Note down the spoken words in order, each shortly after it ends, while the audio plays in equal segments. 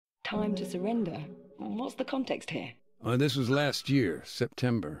Time to surrender. What's the context here? This was last year,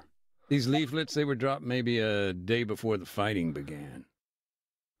 September. These leaflets, they were dropped maybe a day before the fighting began.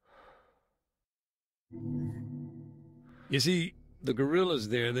 You see, the guerrillas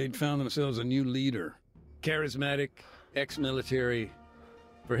there, they'd found themselves a new leader. Charismatic, ex-military.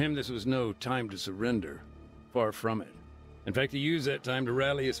 For him, this was no time to surrender. Far from it. In fact, he used that time to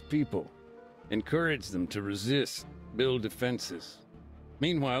rally his people, encourage them to resist, build defenses.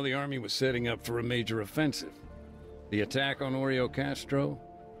 Meanwhile, the army was setting up for a major offensive. The attack on Oreokastro,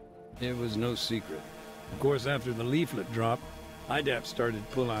 it was no secret. Of course, after the leaflet dropped, IDAP started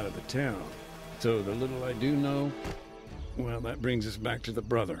to pull out of the town. So the little I do know, well, that brings us back to the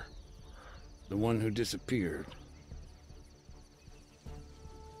brother. The one who disappeared.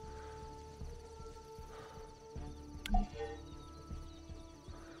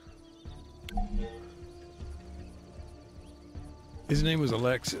 His name was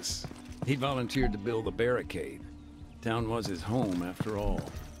Alexis. He volunteered to build the barricade. Town was his home, after all.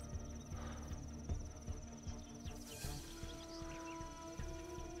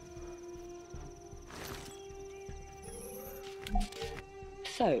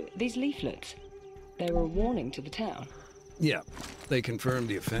 So, these leaflets, they were a warning to the town. Yeah, they confirmed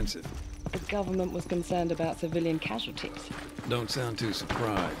the offensive. The government was concerned about civilian casualties. Don't sound too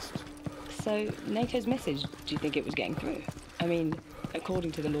surprised. So, NATO's message, do you think it was getting through? I mean,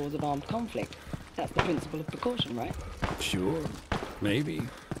 according to the laws of armed conflict, that's the principle of precaution, right? Sure, maybe.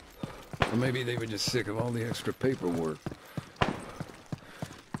 Or maybe they were just sick of all the extra paperwork.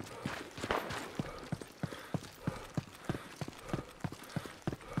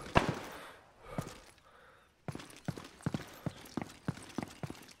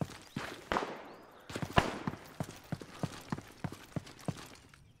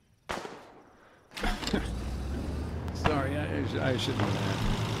 Sorry, I shouldn't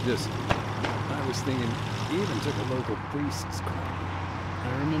have. Just, I was thinking, he even took a local priest's call.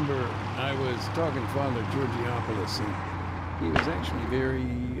 I remember I was talking to Father Georgiopoulos, and he was actually very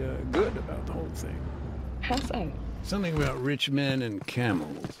good about the whole thing. How so? Something about rich men and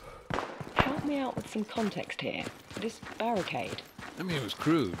camels. Help me out with some context here. This barricade. I mean, it was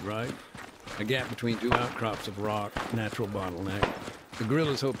crude, right? A gap between two outcrops of rock, natural bottleneck. The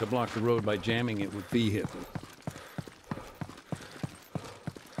guerrillas hoped to block the road by jamming it with vehicles.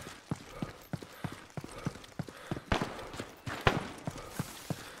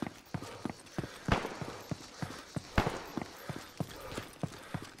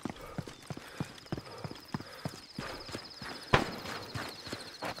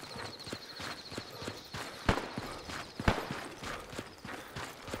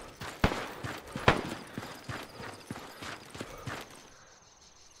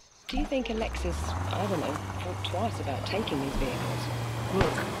 Do you think Alexis, I don't know, thought twice about taking these vehicles?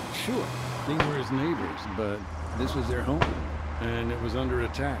 Look, sure, these were his neighbors, but this was their home, and it was under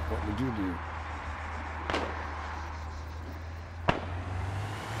attack. What would you do?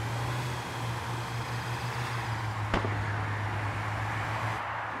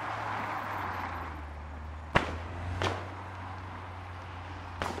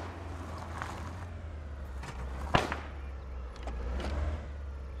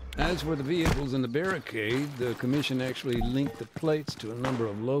 As for the vehicles in the barricade, the commission actually linked the plates to a number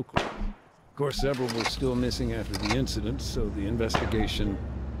of locals. Of course, several were still missing after the incident, so the investigation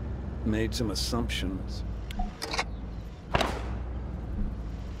made some assumptions.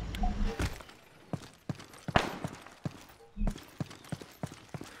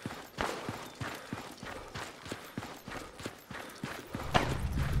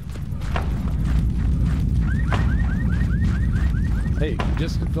 Hey,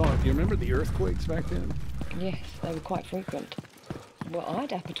 just a thought. You remember the earthquakes back then? Yes, they were quite frequent. Were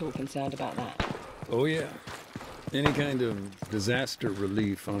IDAP at all concerned about that? Oh, yeah. Any kind of disaster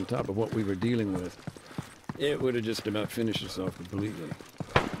relief on top of what we were dealing with, it would have just about finished us off completely.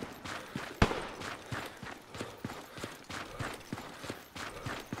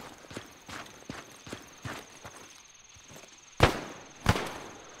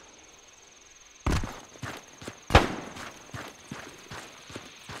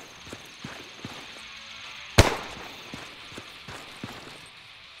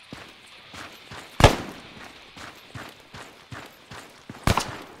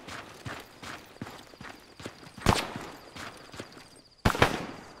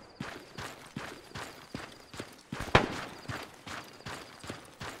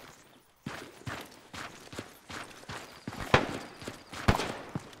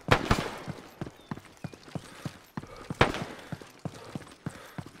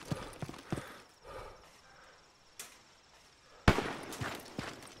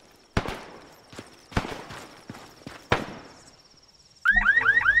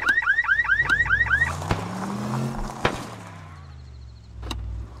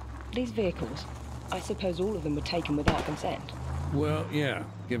 These vehicles, I suppose all of them were taken without consent. Well, yeah,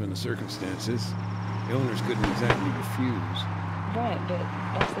 given the circumstances. The owners couldn't exactly refuse. Right, but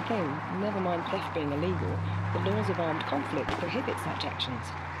that's the thing. Never mind theft being illegal, the laws of armed conflict prohibit such actions.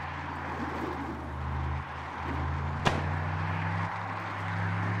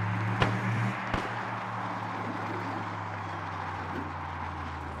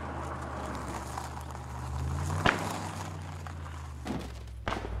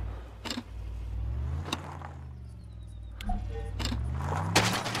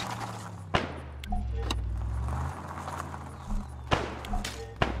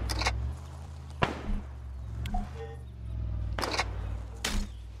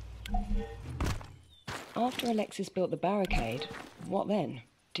 After Alexis built the barricade, what then?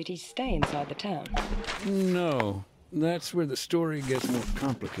 Did he stay inside the town? No, that's where the story gets more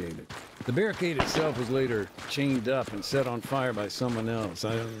complicated. The barricade itself was later chained up and set on fire by someone else.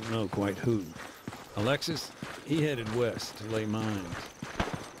 I don't know quite who. Alexis, he headed west to lay mines.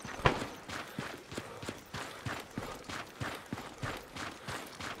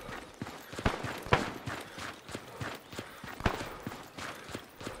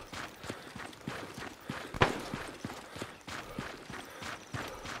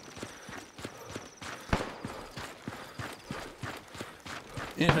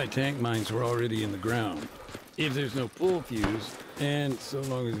 Anti-tank mines were already in the ground. If there's no pull fuse, and so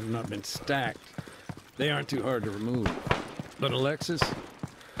long as they've not been stacked, they aren't too hard to remove. But Alexis,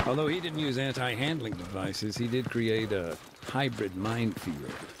 although he didn't use anti-handling devices, he did create a hybrid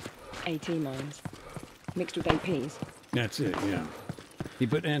minefield. AT mines. Mixed with APs. That's it, yeah. He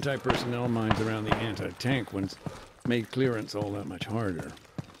put anti-personnel mines around the anti-tank ones, made clearance all that much harder.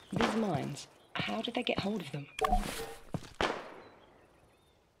 These mines, how did they get hold of them?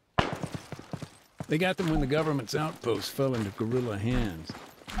 They got them when the government's outposts fell into guerrilla hands.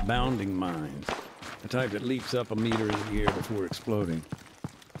 Bounding mines. The type that leaps up a meter in the air before exploding.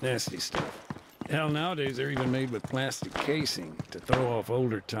 Nasty stuff. Hell, nowadays they're even made with plastic casing to throw off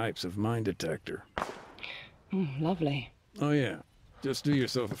older types of mine detector. Lovely. Oh yeah. Just do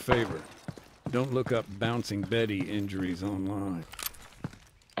yourself a favor. Don't look up Bouncing Betty injuries online.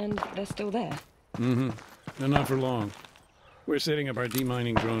 And they're still there? Mm-hmm. No, not for long. We're setting up our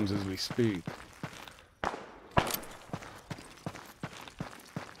demining drones as we speak.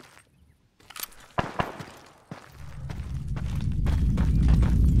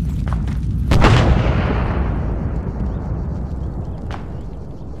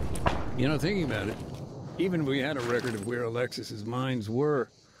 You know, thinking about it, even if we had a record of where Alexis's mines were,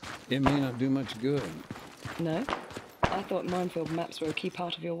 it may not do much good. No? I thought minefield maps were a key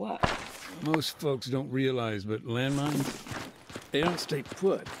part of your work. Most folks don't realize, but landmines, they don't stay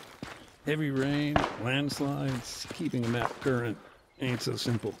put. Heavy rain, landslides, keeping a map current ain't so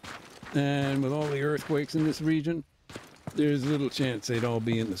simple. And with all the earthquakes in this region, there's little chance they'd all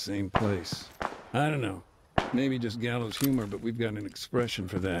be in the same place. I don't know, maybe just gallows humor, but we've got an expression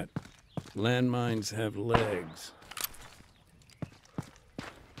for that. Landmines have legs.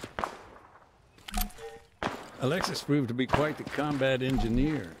 Alexis proved to be quite the combat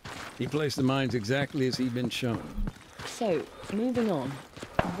engineer. He placed the mines exactly as he'd been shown. So, moving on,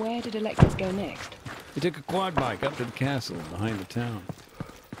 where did Alexis go next? He took a quad bike up to the castle behind the town.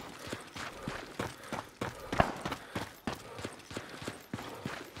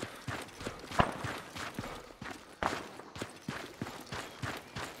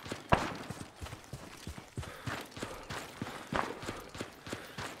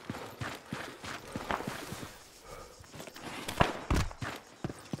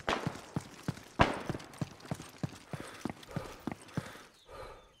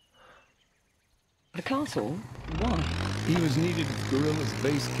 The castle? Why? He was needed at Guerrilla's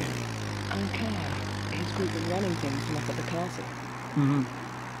base camp. Okay. His group was running things from up at the castle.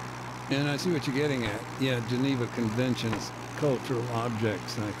 Mm-hmm. And I see what you're getting at. Yeah, Geneva Conventions, cultural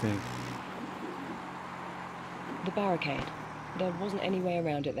objects, I think. The barricade. There wasn't any way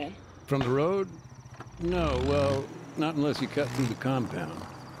around it then? From the road? No, well, not unless you cut through the compound.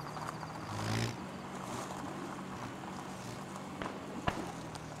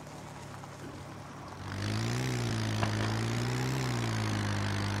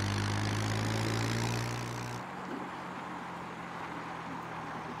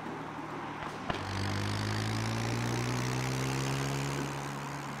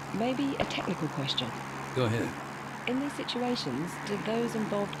 Maybe a technical question. Go ahead. In these situations, do those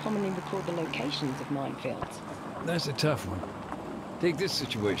involved commonly record the locations of minefields? That's a tough one. Take this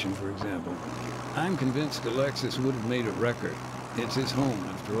situation, for example. I'm convinced Alexis would have made a record. It's his home,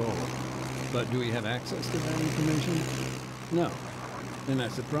 after all. But do we have access to that information? No. And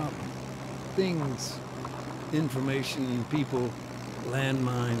that's the problem. Things, information, people,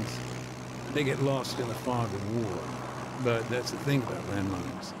 landmines, they get lost in the fog of war. But that's the thing about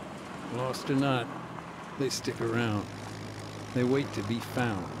landmines. Lost or not, they stick around. They wait to be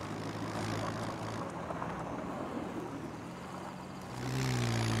found.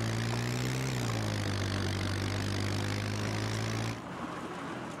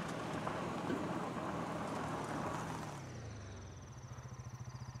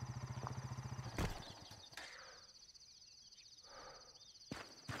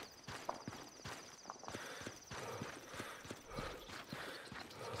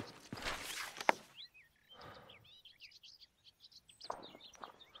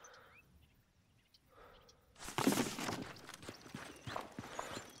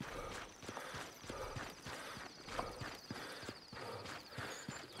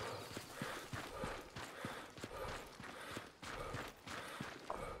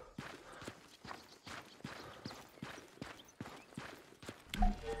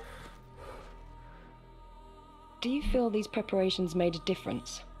 Do you feel these preparations made a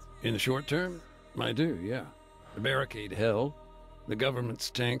difference? In the short term, I do, yeah. The barricade held. The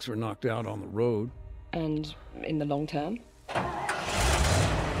government's tanks were knocked out on the road. And in the long term?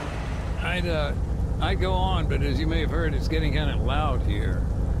 I'd go on, but as you may have heard, it's getting kind of loud here.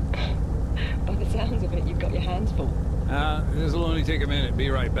 By the sounds of it, you've got your hands full. This'll only take a minute. Be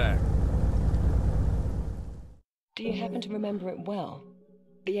right back. Do you happen to remember it well?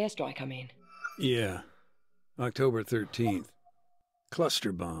 The airstrike, I mean. Yeah. October 13th.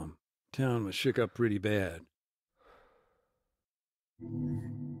 Cluster bomb. Town was shook up pretty bad.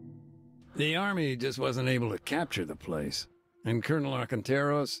 The army just wasn't able to capture the place. And Colonel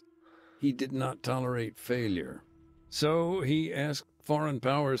Arcanteros, he did not tolerate failure. So he asked foreign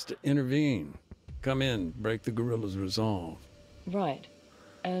powers to intervene. Come in, break the guerrillas' resolve. Right.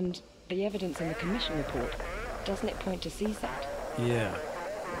 And the evidence in the commission report, doesn't it point to Sept? Yeah.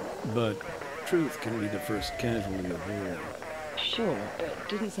 But truth can be the first casualty of war. Sure, but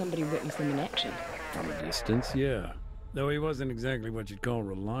didn't somebody witness them in action? From a distance, yeah. Though he wasn't exactly what you'd call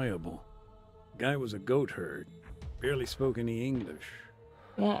reliable. Guy was a goat herd. Barely spoke any English.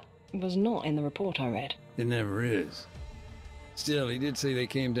 That was not in the report I read. It never is. Still, he did say they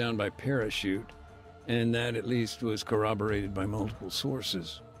came down by parachute, and that at least was corroborated by multiple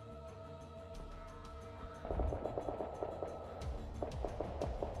sources.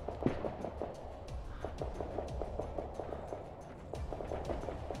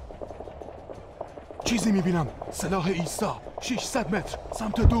 چیزی میبینم. سلاح ایسا 600 متر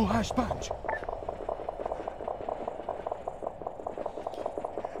سمت 285.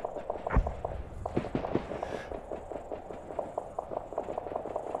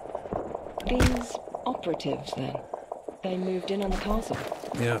 These operatives, then? They moved in on the castle?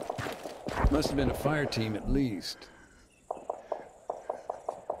 Yeah. Must have been a fire team at least.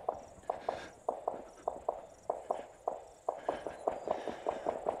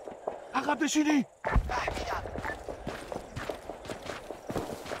 عقب نشینی.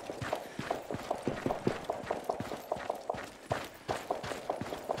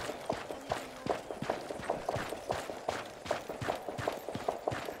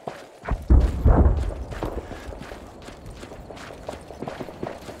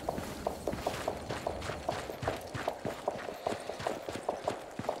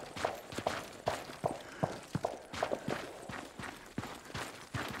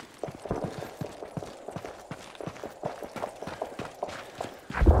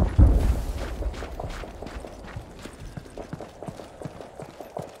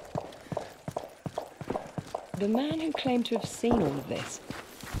 The man who claimed to have seen all of this,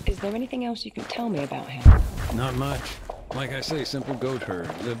 is there anything else you can tell me about him? Not much. Like I say, simple goat herd.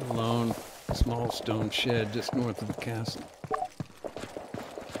 Lived alone. Small stone shed just north of the castle.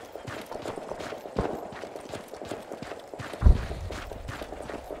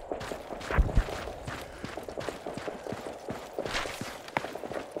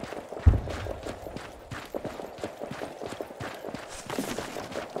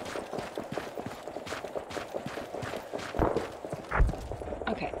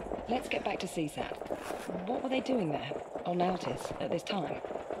 Okay, let's get back to Sept. What were they doing there, on Altis, at this time?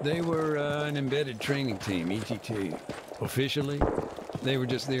 They were an embedded training team, ETT. Officially, they were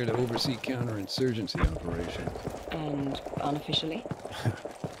just there to oversee counterinsurgency operations. And unofficially?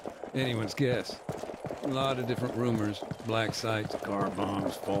 Anyone's guess. A lot of different rumors. Black sites, car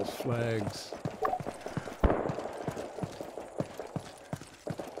bombs, false flags.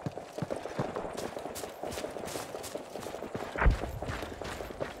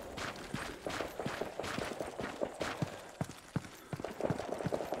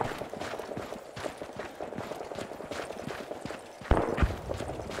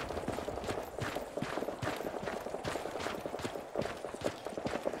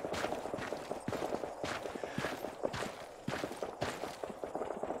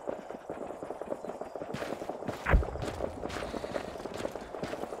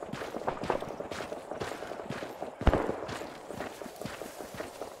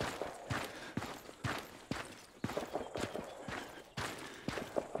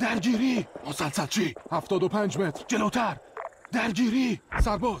 درگیری مسلسلچی 75 متر جلوتر درگیری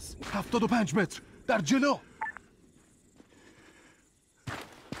سرباز 75 متر در جلو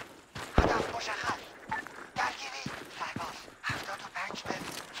هدف مشخص درگیری سرباز 75 متر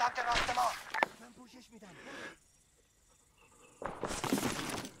سمت راست ما من پوشش میدم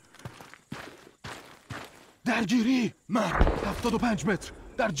درگیری مرد 75 متر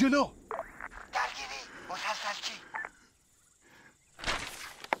در جلو درگیری مسلسلچی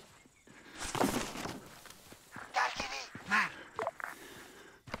درگیری مرد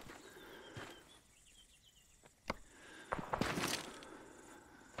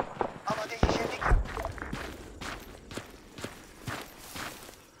آماده شلیکم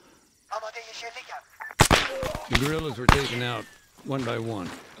آماده شلیکم The guerrillas were taken out one by one.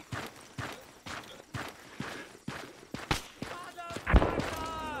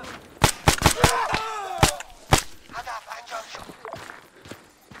 هدف انجام شد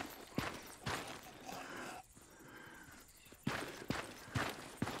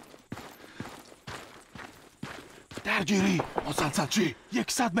درگیری مسلسلچی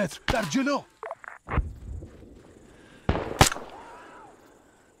 100 متر در جلو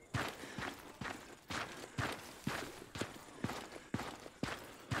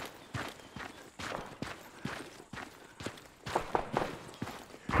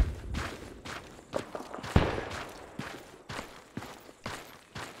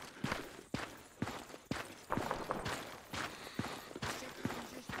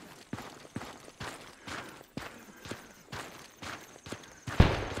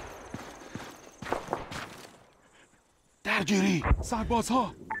درگیری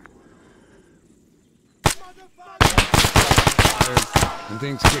سربازها When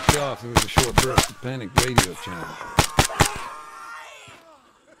things kicked off, there was a short burst of panic radio challenge.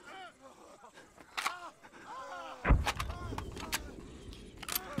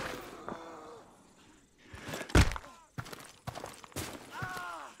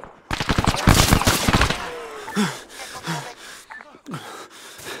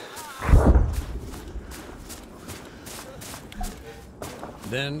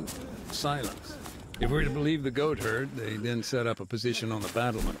 Then, silence. If we're to believe the goat herd, they then set up a position on the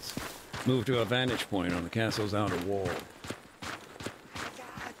battlements, moved to a vantage point on the castle's outer wall.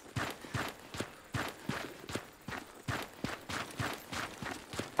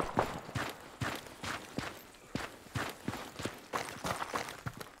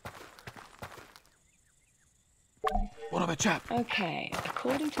 برو به چپ Okay,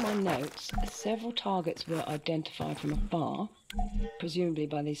 according to my notes, several targets were identified from afar, presumably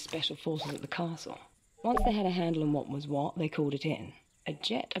by these special forces at the castle. Once they had a handle on what was what, they called it in. A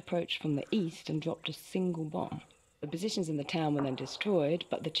jet approached from the east and dropped a single bomb. The positions in the town were then destroyed,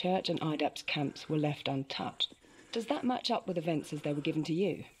 but the church and IDAP's camps were left untouched. Does that match up with events as they were given to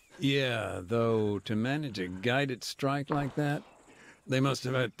you? Yeah, though to manage a guided strike like that, they must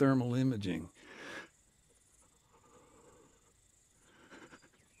have had thermal imaging.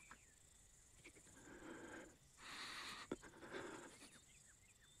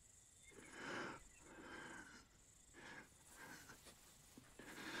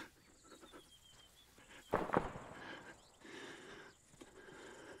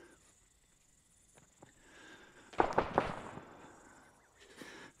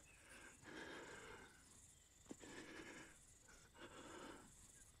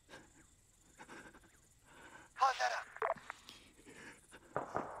 حاضرم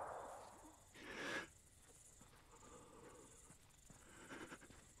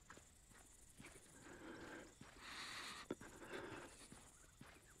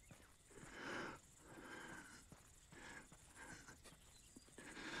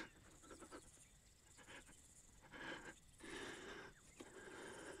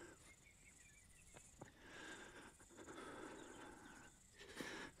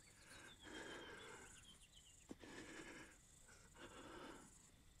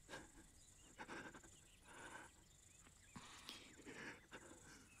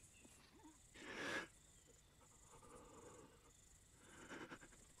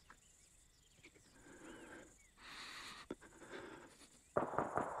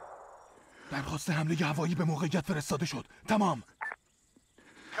درخواست حمله هوایی به موقعیت فرستاده شد تمام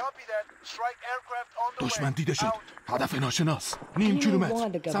Copy that. Strike aircraft on the way. دشمن دیده شد Out. هدف ناشناس Do نیم you know why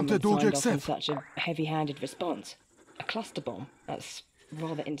the کیلومتر سمت government دوگ signed off on اکسف such a heavy-handed response? A cluster bomb? That's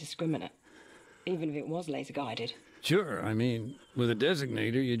rather indiscriminate. Even if it was laser-guided. Sure, I mean, with a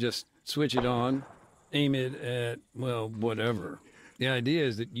designator, you just switch it on, aim it at, well, whatever. The idea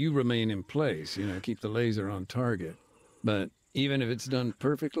is that you remain in place, keep the laser on target. But even if it's done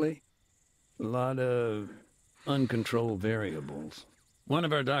perfectly, a lot of uncontrolled variables. One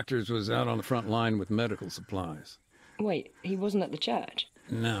of our doctors was out on the front line with medical supplies. Wait, he wasn't at the church?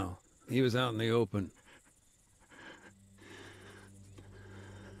 No, he was out in the open.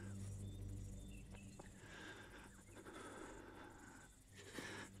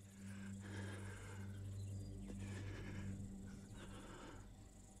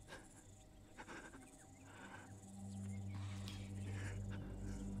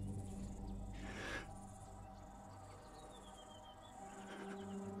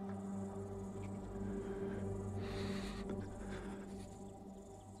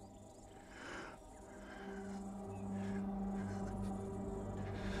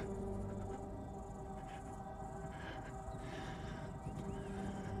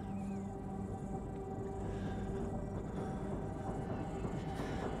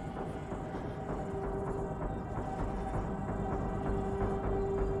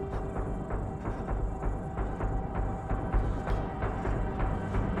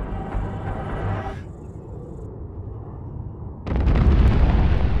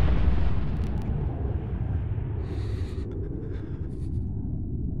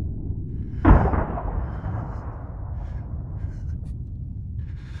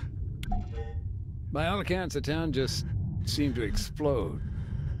 By all accounts, the town just seemed to explode.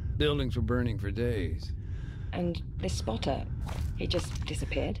 Buildings were burning for days. And this spotter, he just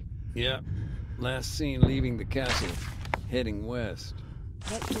disappeared? Yep. Last seen leaving the castle, heading west.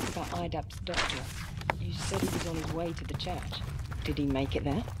 Let's talk about IDAP's doctor. You said he was on his way to the church. Did he make it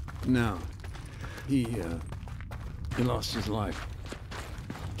there? No. He lost his life.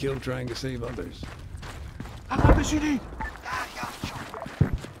 Killed trying to save others. عقب بشینید. دریافت شد.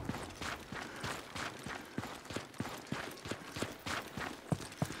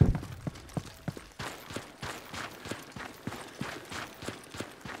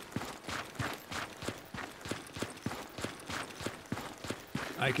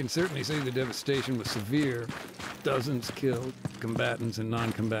 I can certainly say the devastation was severe. Dozens killed, combatants and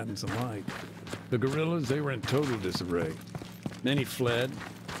non-combatants alike. The guerrillas, they were in total disarray. Many fled,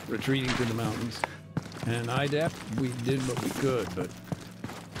 retreating to the mountains. And IDAP, we did what we could, but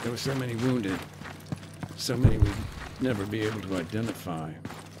there were so many wounded. So many we'd never be able to identify.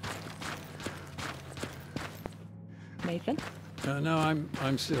 Nathan? No,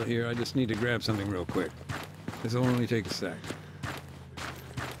 I'm still here. I just need to grab something real quick. This will only take a sec.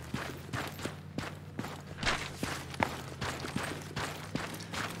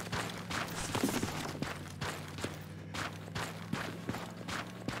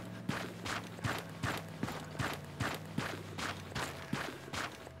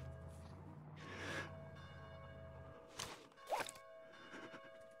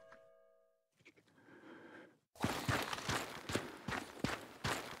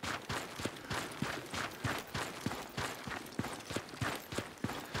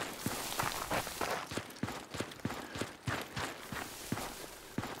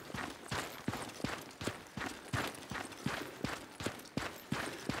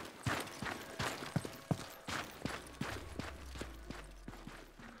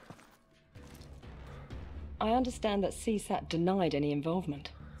 I understand that CSAT denied any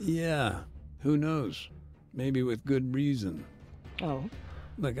involvement. Yeah, who knows? Maybe with good reason. Oh?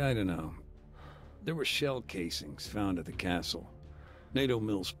 Look, I don't know. There were shell casings found at the castle. NATO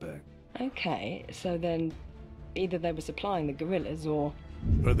mil-spec. Okay, so then either they were supplying the guerrillas or...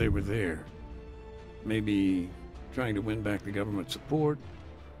 Or they were there. Maybe trying to win back the government support.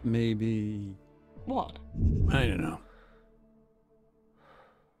 Maybe... What? I don't know.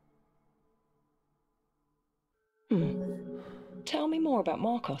 Tell me more about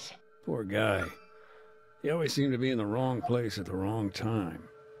Marcos. Poor guy. He always seemed to be in the wrong place at the wrong time.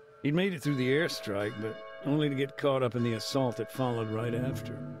 He'd made it through the airstrike, but only to get caught up in the assault that followed right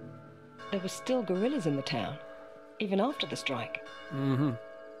after. There were still guerrillas in the town, even after the strike. Mm-hmm.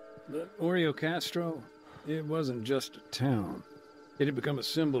 But Oreokastro, it wasn't just a town. It had become a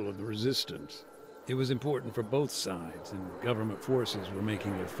symbol of the resistance. It was important for both sides, and government forces were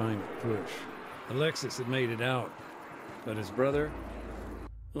making their final push. Alexis had made it out, but his brother,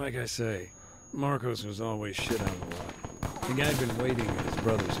 like I say, Marcos was always shit out of luck. The guy'd been waiting at his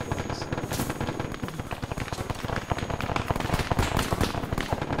brother's place.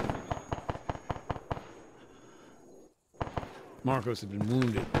 Marcos had been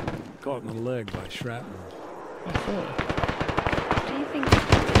wounded, caught in the leg by shrapnel. I see. Do you think he went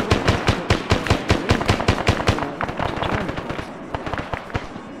back to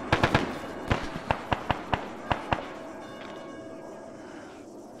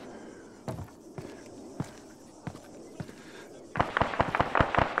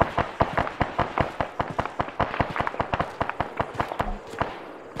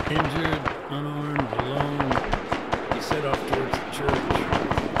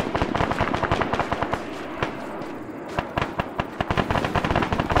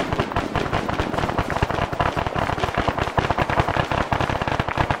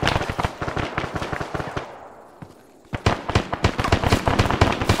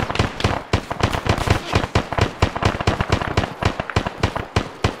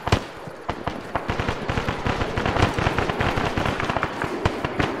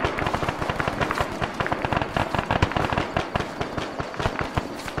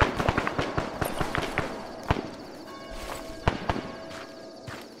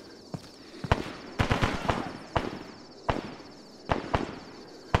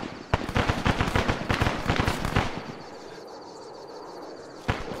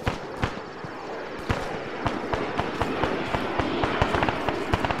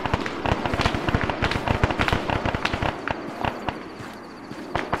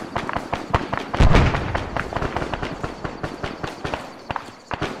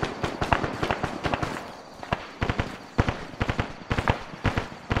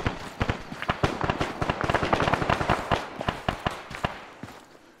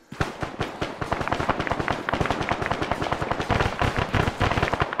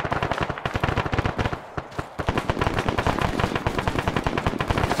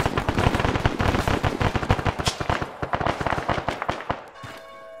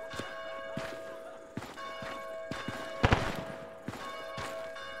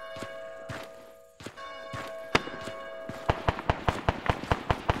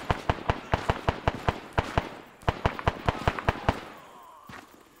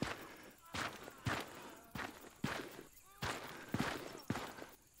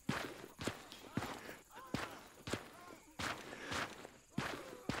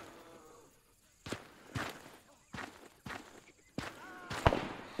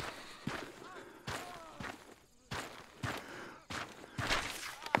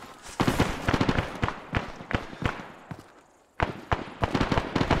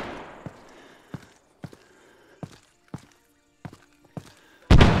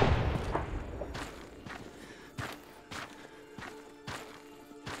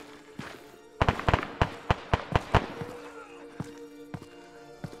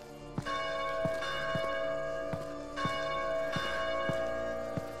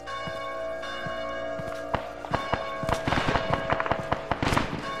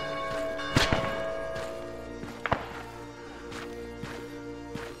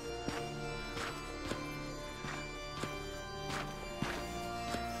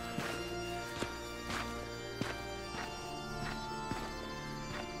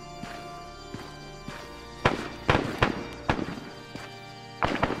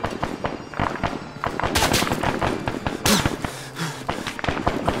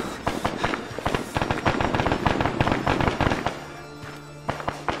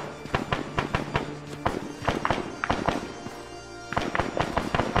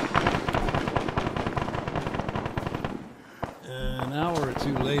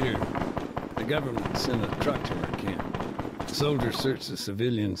government sent a truck to our camp. Soldiers searched the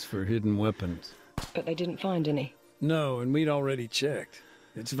civilians for hidden weapons. But they didn't find any. No, and we'd already checked.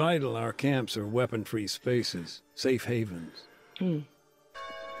 It's vital our camps are weapon-free spaces, safe havens.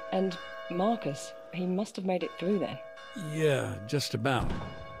 And Marcus, he must have made it through then. Yeah, just about.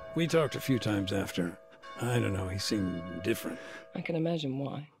 We talked a few times after. I don't know, he seemed different. I can imagine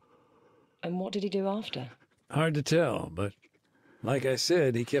why. And what did he do after? Hard to tell, but like I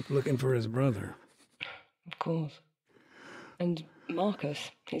said, he kept looking for his brother. Of course. And Marcus,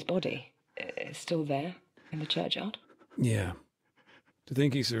 his body, is still there in the churchyard? Yeah. To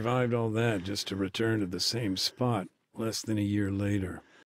think he survived all that just to return to the same spot less than a year later.